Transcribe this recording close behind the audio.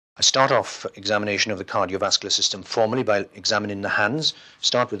I start off examination of the cardiovascular system formally by examining the hands.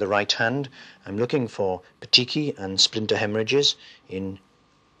 Start with the right hand. I'm looking for petechiae and splinter hemorrhages in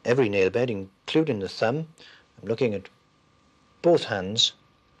every nail bed, including the thumb. I'm looking at both hands.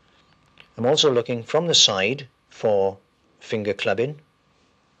 I'm also looking from the side for finger clubbing.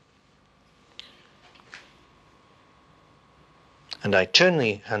 And I turn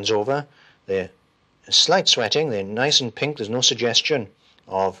the hands over. They're slight sweating, they're nice and pink, there's no suggestion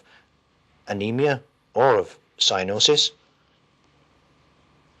of anemia or of cyanosis.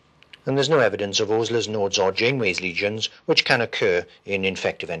 And there's no evidence of Osler's nodes or Janeway's lesions, which can occur in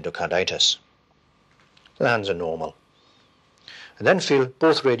infective endocarditis. The hands are normal. And then feel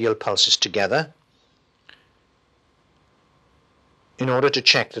both radial pulses together in order to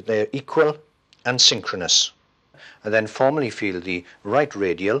check that they're equal and synchronous. And then formally feel the right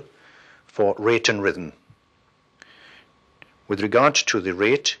radial for rate and rhythm. With regard to the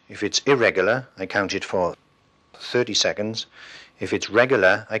rate, if it's irregular, I count it for 30 seconds. If it's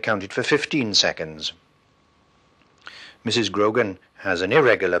regular, I count it for 15 seconds. Mrs. Grogan has an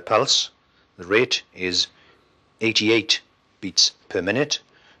irregular pulse. The rate is 88 beats per minute.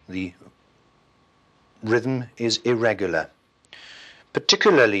 The rhythm is irregular.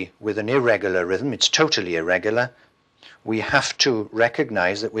 Particularly with an irregular rhythm, it's totally irregular, we have to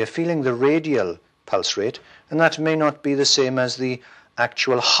recognize that we're feeling the radial pulse rate, and that may not be the same as the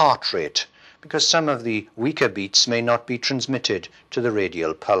actual heart rate, because some of the weaker beats may not be transmitted to the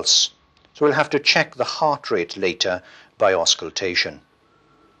radial pulse. So we'll have to check the heart rate later by auscultation.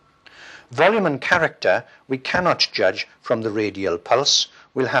 Volume and character we cannot judge from the radial pulse.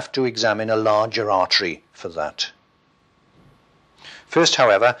 We'll have to examine a larger artery for that. First,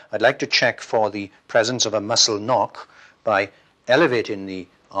 however, I'd like to check for the presence of a muscle knock by elevating the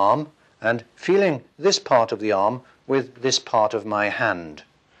arm and feeling this part of the arm with this part of my hand.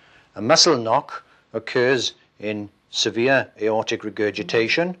 A muscle knock occurs in severe aortic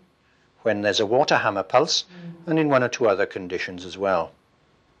regurgitation, when there's a water hammer pulse, and in one or two other conditions as well.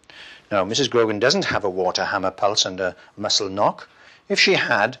 Now, Mrs. Grogan doesn't have a water hammer pulse and a muscle knock. If she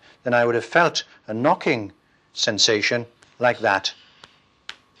had, then I would have felt a knocking sensation like that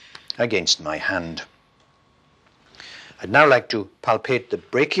against my hand. I'd now like to palpate the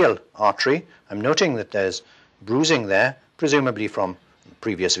brachial artery. I'm noting that there's bruising there, presumably from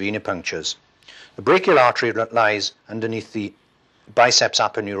previous venipunctures. The brachial artery lies underneath the biceps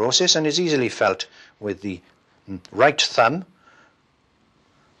aponeurosis and is easily felt with the right thumb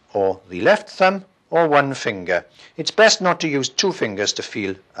or the left thumb or one finger. It's best not to use two fingers to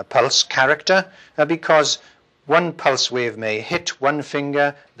feel a pulse character because one pulse wave may hit one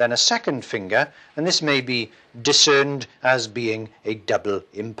finger, then a second finger, and this may be discerned as being a double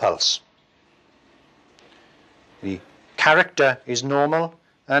impulse. The character is normal,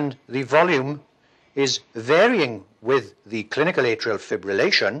 and the volume is varying with the clinical atrial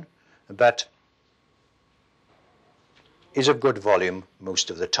fibrillation, but is of good volume most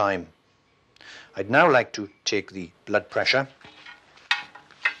of the time. I'd now like to take the blood pressure.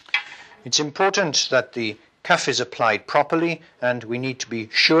 It's important that the cuff is applied properly, and we need to be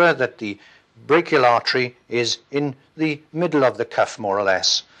sure that the brachial artery is in the middle of the cuff, more or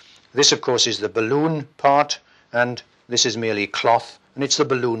less. This, of course, is the balloon part, and this is merely cloth, and it's the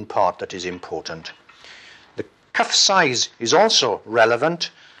balloon part that is important. The cuff size is also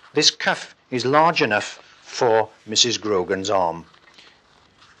relevant. This cuff is large enough for Mrs. Grogan's arm.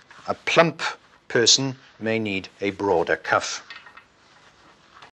 A plump person may need a broader cuff.